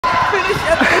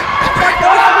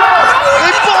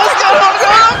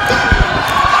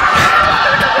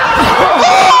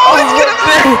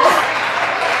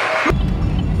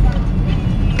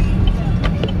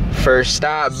First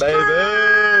stop,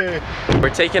 baby. We're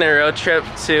taking a road trip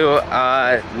to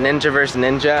Ninja vs.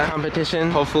 Ninja competition.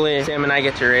 Hopefully Sam and I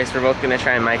get to race. We're both gonna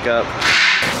try and mic up.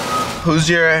 Who's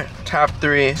your top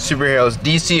 3 superheroes,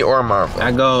 DC or Marvel?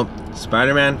 I go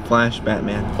Spider-Man, Flash,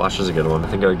 Batman. Flash is a good one. I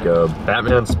think I would go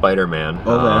Batman, Spider-Man,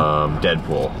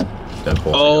 Deadpool.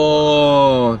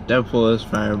 Oh, Deadpool is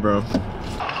fire, bro.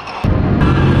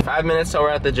 5 minutes till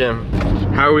we're at the gym.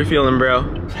 How are we feeling, bro?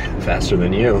 Faster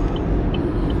than you.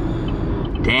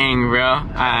 Dang, bro.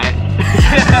 Alright.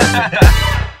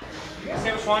 You guys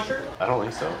have a Swan shirt? I don't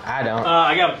think so. I don't.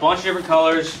 I got a bunch of different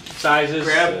colors, sizes.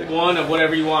 Grab one of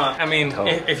whatever you want. I mean,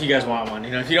 if you guys want one. You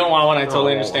know, if you don't want one, I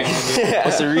totally understand.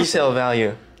 What's the resale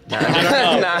value? I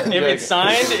don't know. If it's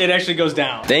signed, it actually goes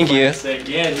down. Thank you.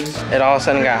 Yeah, It all of a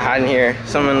sudden got hot in here.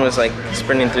 Someone was like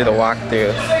sprinting through the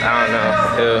walkthrough. I don't know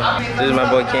who. This is my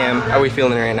boy Cam. How are we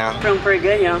feeling right now? Feeling pretty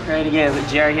good, you know. Ready to give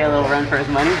Jerry here a little run for his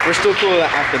money. We're still cool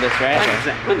after this, right?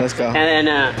 100%. Let's go. And then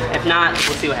if not,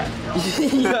 we'll see what happens.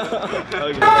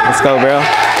 Let's go, bro.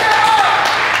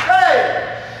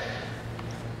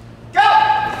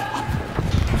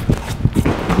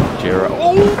 Jared.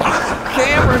 Oh,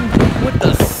 Cameron with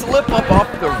the slip up off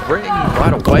the ring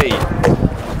right away.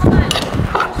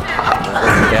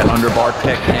 That underbar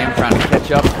tech Cam trying to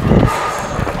catch up.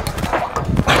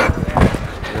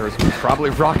 Jared's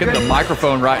probably rocking the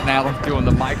microphone right now, doing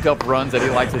the mic'd up runs that he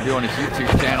likes to do on his YouTube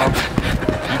channel.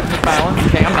 Keeping the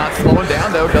balance. Cam not slowing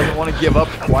down though, doesn't want to give up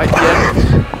quite yet.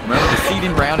 Remember the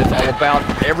seeding round, it's all about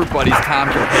everybody's time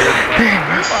compared.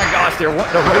 Oh my gosh, they're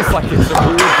wanting to race like it's a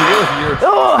real deal here.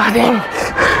 Oh, dang.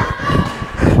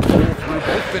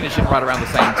 Both finishing right around the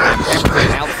same time.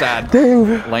 Cameron's outside.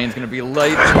 Dang. Lane's gonna be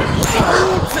late.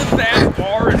 Oh, to that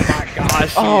bar, and my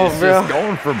gosh, he is just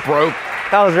going for broke.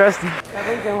 That was rusty.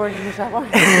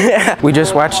 We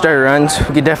just watched our runs.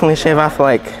 We could definitely shave off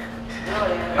like,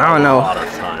 I don't know.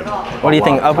 What do you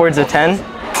think, upwards of 10? I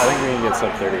think we can get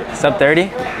sub 30. Sub 30?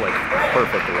 Like,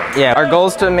 perfect to run. Yeah, our goal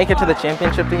is to make it to the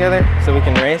championship together so we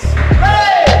can race.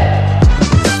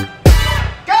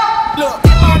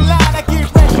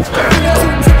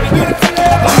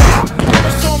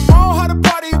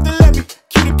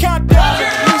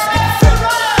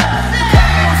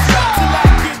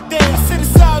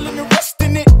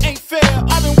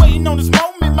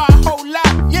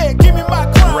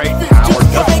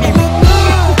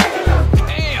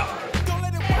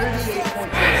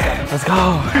 Let's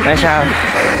go. Nice job.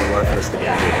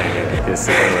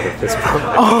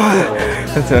 Oh,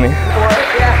 that's funny.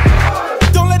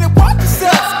 Don't let it walk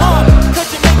yourself,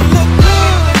 cause you make it look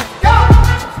good.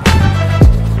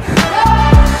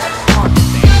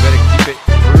 You better keep it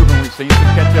moving. We've seen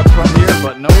some catch up from here,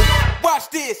 but no. Watch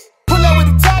this. Pull up with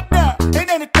the top down.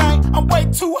 Ain't anything. I'm way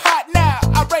too hot now.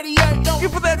 I radiate. Looking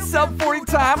for that sub 40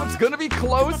 time. It's gonna be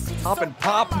close. Up and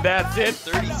pop, and that's it.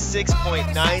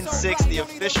 36.96, the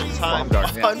official time.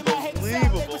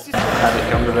 Unbelievable. How'd it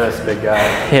come to this, big guy?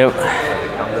 Yep. How'd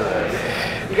it come to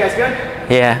this? You guys good?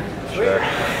 Yeah. Sure.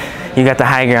 You got the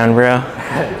high ground, bro. You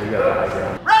got the high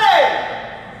ground.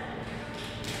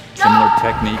 Similar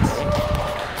techniques.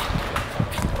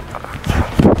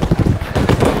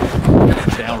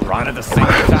 Down right at the same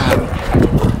time.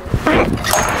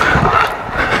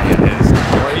 It is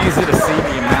crazy to see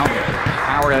the amount of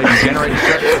power that he generated in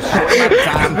such a short amount of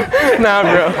time. Nah,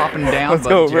 bro. Popping down, Let's but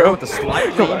go, Jared bro. with the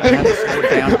slight lead had to slow it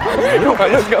down.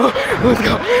 Let's go. Let's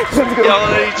go. Let's go.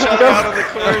 Yelling at each other out on the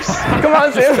course. Come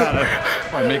on, Sam.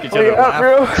 Trying to make each Wait other up, laugh.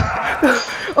 bro.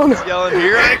 Oh, no. Yelling,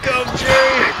 here I come,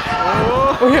 Jerry.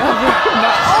 Oh, Wait up, bro.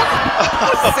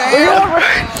 Wait up, bro.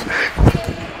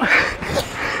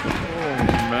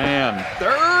 Oh, man.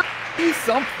 30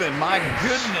 something, my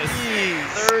goodness.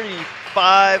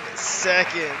 35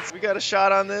 seconds. We got a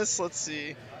shot on this. Let's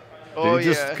see. Oh, Did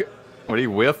he yeah. What did he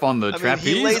whiff on the I mean, trapeze?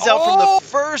 he lays out from the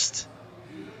first,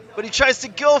 but he tries to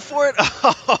go for it.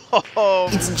 Oh,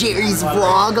 It's Jerry's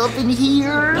vlog up in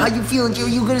here. How you feeling,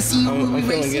 Jerry? You gonna see I'm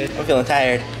feeling good. I'm feeling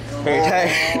tired. Very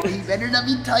tired. Oh, you better not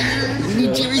be tired. We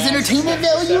need Jerry's entertainment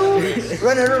value.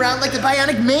 Running around like the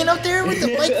bionic man up there with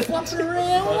the bike flopping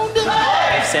around.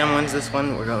 If Sam wins this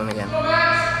one, we're going again.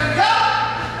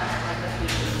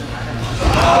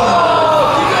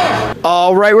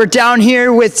 All right, we're down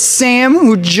here with Sam,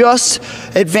 who just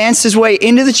advanced his way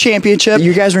into the championship.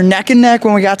 You guys were neck and neck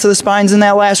when we got to the spines in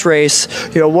that last race.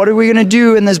 You know, what are we gonna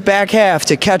do in this back half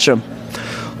to catch him?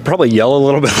 Probably yell a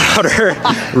little bit louder,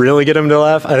 really get him to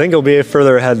laugh. I think he'll be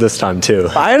further ahead this time too.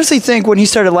 I honestly think when he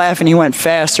started laughing, he went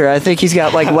faster. I think he's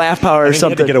got like laugh power or I think he had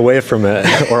something. to get away from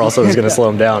it, or else it was going to slow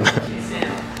him down.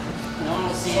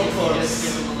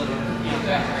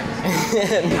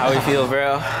 How we feel,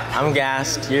 bro? I'm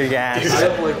gassed. You're gassed. Dude, I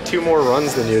have like 2 more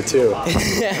runs than you too.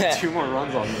 2 more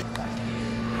runs on me.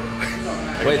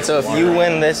 Wait, so if you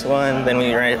win this one, then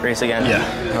we race again?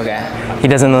 Yeah. Okay. He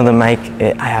doesn't know the mic.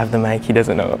 I have the mic. He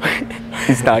doesn't know.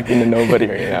 He's talking to nobody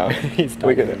right now. He's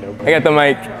talking to nobody. I got the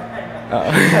mic.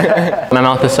 My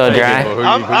mouth is so dry.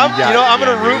 I'm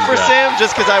gonna root for Sam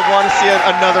just because I want to see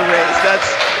another race.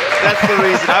 That's the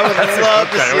reason. I would love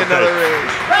to see another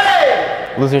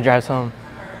race. Loser drives home.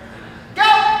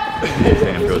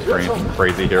 Sam goes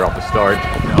crazy here off the start.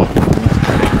 No,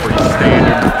 pretty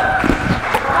standard.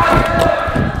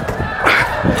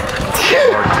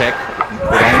 Tech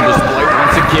put on display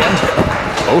once again.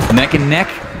 Both neck and neck.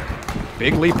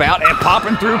 Big leap out and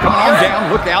popping through. Coming on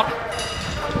down. Look out.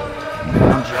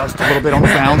 Just a little bit on the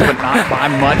bounds, but not by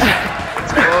much.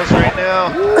 It's close right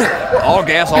now. All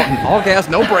gas,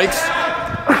 no brakes.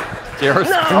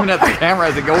 Jared's zooming at the camera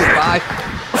as it goes by.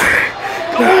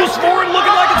 Goes forward,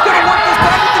 looking like it's going to work this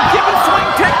time with the give and swing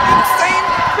technique. Same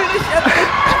finish at the...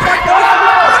 Oh my God!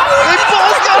 They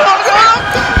both got hung up!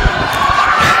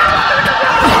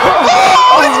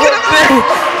 Oh, it's going to...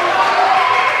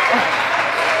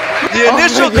 The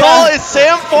initial call is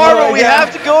Sam Farmer. We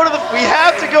have to go to the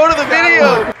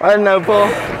video. I don't know, Paul.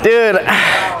 Dude,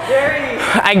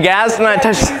 I gassed when I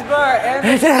touched.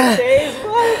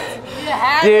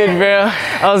 Dude, bro,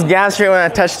 I was gassed right when I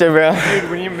touched it, bro. Dude,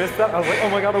 when you missed that, I was like, oh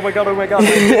my God, oh my God, oh my God.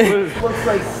 Looks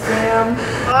like Sam.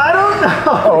 I don't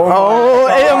know. Oh,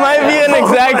 it might be an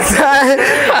exact time.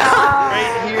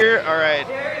 Right here. All right.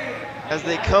 As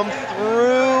they come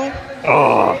through.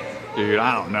 Oh, dude,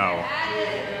 I don't know.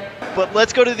 But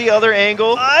let's go to the other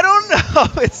angle. I don't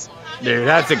know. It's Dude,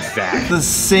 that's exact. The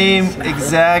same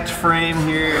exact frame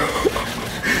here.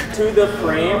 To the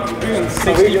frame, doing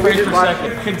 60 frames per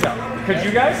second. Can tell. Could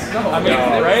you guys? No. I mean,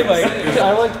 right? Like,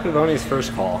 I liked Pavoni's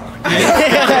first call.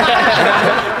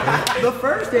 The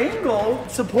first angle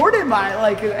supported my,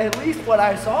 like, at least what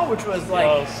I saw, which was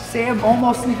like Sam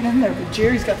almost sneaking in there, but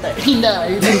Jerry's got that. Still, Sam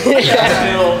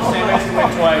has to win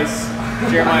twice.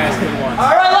 Jeremiah has to win once.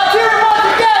 All right, let's hear it once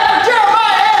again for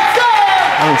Jeremiah and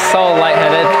Sam! I'm so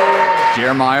lightheaded.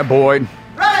 Jeremiah Boyd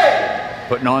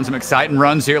putting on some exciting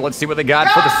runs here. Let's see what they got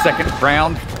for the second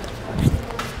round.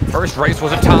 First race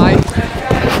was a tie.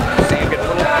 Sam gets a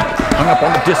little hung up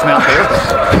on the dismount there.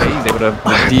 Okay, he's able to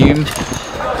redeem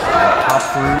top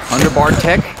through underbar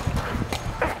tech.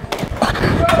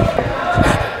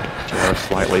 Just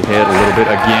slightly hit a little bit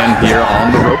again here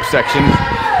on the rope section.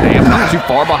 Sam not too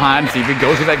far behind. See if he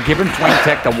goes with that give and swing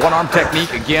tech, the one-arm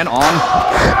technique again on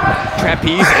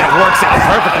trapeze, and it works out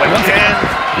perfectly. Once again,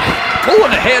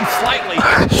 pulling ahead slightly.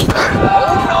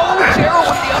 Oh no, Gerald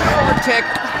with the underarm tech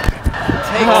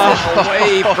takes it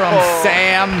away from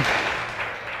Sam.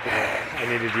 I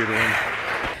needed you to win.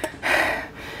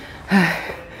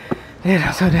 Dude,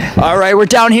 I'm so dead. All right, we're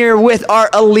down here with our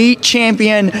elite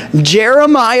champion,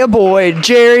 Jeremiah Boyd.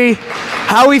 Jerry,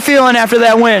 how are we feeling after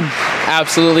that win?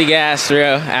 Absolutely gassed,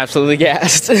 bro. Absolutely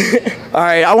gassed. All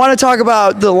right, I want to talk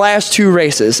about the last two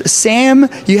races. Sam,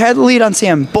 you had the lead on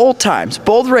Sam both times,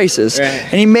 both races, right.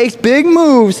 And he makes big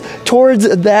moves towards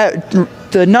that,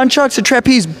 the nunchucks and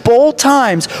trapeze both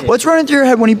times. Yeah. What's running through your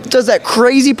head when he does that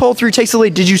crazy pull through, takes the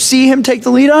lead? Did you see him take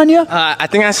the lead on you? I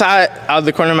think I saw it out of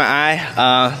the corner of my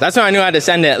eye. That's when I knew I had to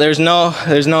send it. There's no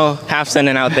half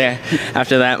sending out there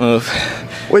after that move.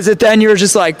 Was it then you were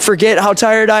just like, forget how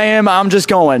tired I am, I'm just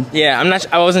going? Yeah,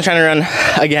 I wasn't trying to run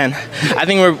again. I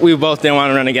think we both didn't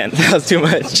want to run again. That was too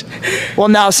much. Well,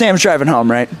 now Sam's driving home,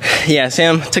 right? Yeah,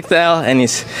 Sam took the L and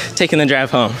he's taking the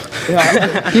drive home.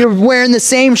 Yeah. You're wearing the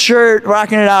same shirt,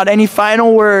 rocking it out. Any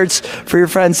final words for your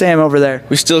friend Sam over there?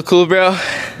 We still cool, bro?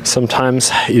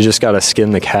 Sometimes you just gotta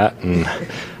skin the cat, and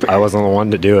I wasn't the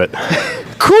one to do it.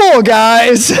 Cool,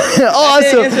 guys.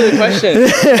 Awesome. Answer the question.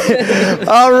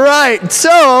 All right.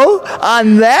 So,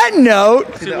 on that note,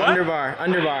 underbar. I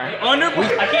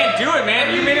can't do it,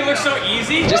 man. You made it look so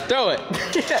easy. Just throw it.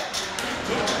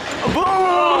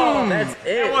 Boom! That's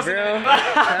it, bro. That was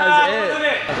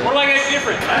it. What do I gotta do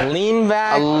different? Lean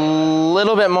back a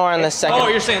little bit more on the second. Oh,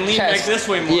 you're saying lean back this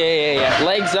way more. Yeah.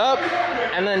 Legs up,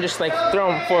 and then just like throw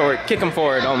them forward, kick them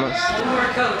forward almost.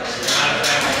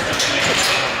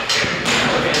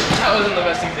 That wasn't the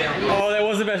best example. Oh, that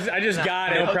was the best. I just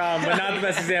got it, no problem, but not the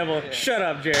best example. Shut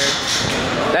up, Jared.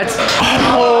 That's.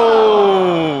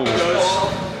 Oh!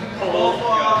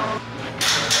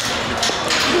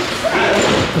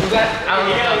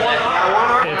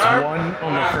 It's one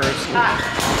on the first.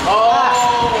 Oh!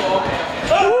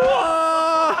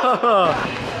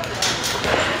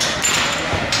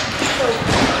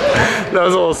 That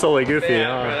was a little silly goofy, huh?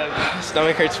 Yeah,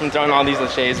 stomach hurts from throwing all these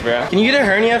laches, bro. Can you get a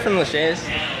hernia from laches?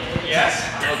 Yes.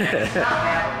 Okay.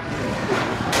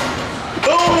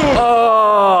 Boom!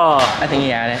 Oh! I think he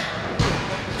got it.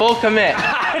 Full commit.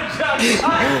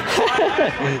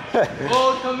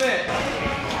 Full commit.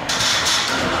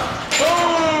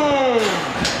 Boom!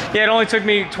 Yeah, it only took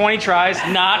me 20 tries,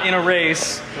 not in a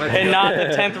race, and not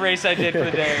the 10th race I did for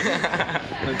the day.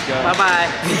 Let's go. Bye-bye.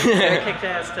 Better kick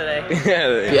ass today. If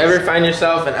you ever find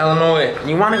yourself in Illinois and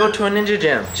you want to go to a ninja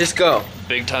gym, just go.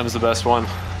 Big Time's the best one.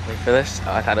 Wait for this.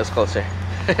 Oh, I thought it was closer.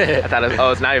 I thought it was,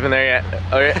 oh, it's not even there yet.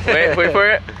 Okay, wait for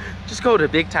it. Just go to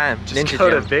Big Time Ninja Just go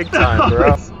Gym. to Big Time,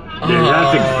 bro. Dude,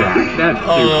 that's exact. That's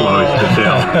too close to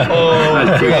Phil.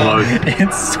 That's too close.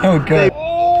 It's so good.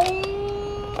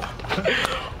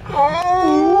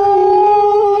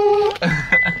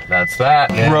 That's that.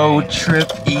 Road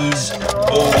trip is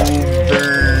over.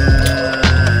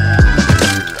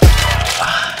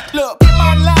 Look, in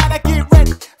my line, I get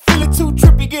ready. Feeling too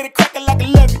trippy, get it cracking like a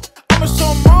levy. I'ma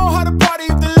show them all how to party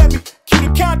if they let me. Keep the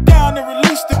countdown and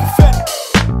release the confetti.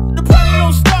 The party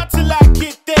don't start till I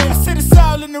get there. I said it's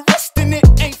all in the rest and it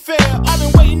ain't fair. I've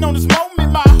been waiting on this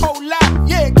moment my whole life.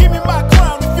 Yeah, give me my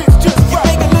crown if it's just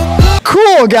right.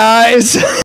 Cool, guys.